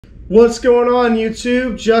What's going on,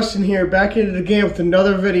 YouTube? Justin here, back into the game with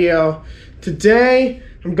another video. Today,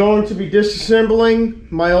 I'm going to be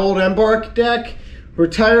disassembling my old Embark deck,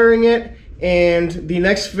 retiring it, and the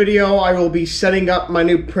next video I will be setting up my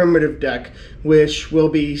new primitive deck, which will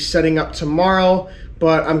be setting up tomorrow,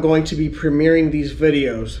 but I'm going to be premiering these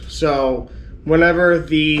videos. So, whenever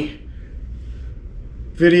this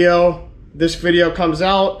video comes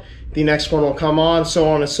out, the next one will come on, so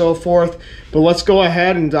on and so forth. But let's go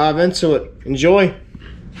ahead and dive into it. Enjoy.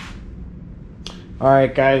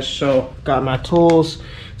 Alright guys, so got my tools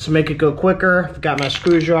to make it go quicker. I've got my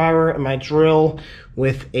screwdriver and my drill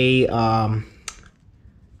with a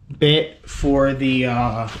bit for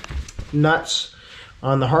the nuts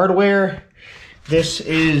on the hardware. This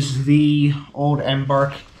is the old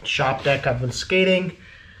Embark shop deck I've been skating.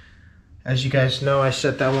 As you guys know, I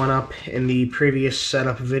set that one up in the previous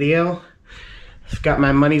setup video. I've got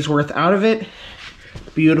my money's worth out of it.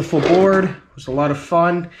 Beautiful board. It was a lot of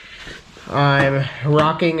fun. I'm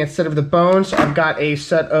rocking, instead of the bones, I've got a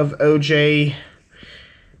set of OJ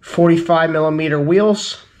 45mm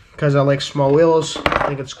wheels because I like small wheels. I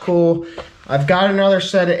think it's cool. I've got another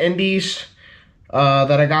set of indies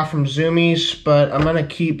that I got from Zoomies, but I'm going to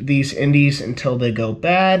keep these indies until they go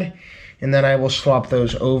bad, and then I will swap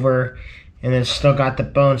those over, and then still got the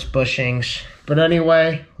bones bushings. But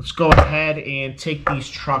anyway, let's go ahead and take these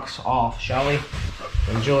trucks off, shall we?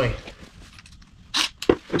 Enjoy.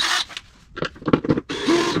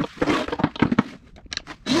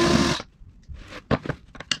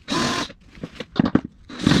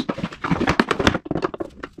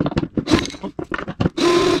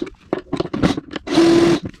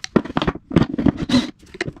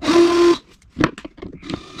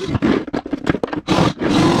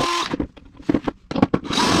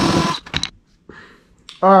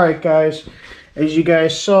 Alright guys, as you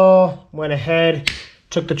guys saw, went ahead,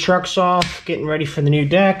 took the trucks off, getting ready for the new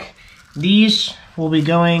deck. These will be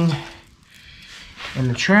going in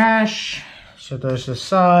the trash, so those to the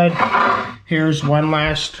side. Here's one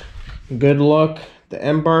last good look, the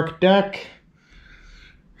Embark deck.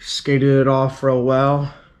 Skated it off real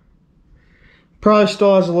well. Probably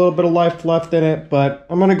still has a little bit of life left in it, but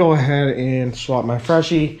I'm gonna go ahead and swap my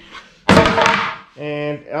freshie.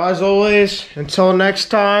 And as always, until next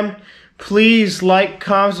time, please like,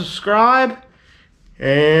 comment, subscribe,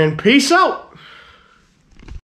 and peace out.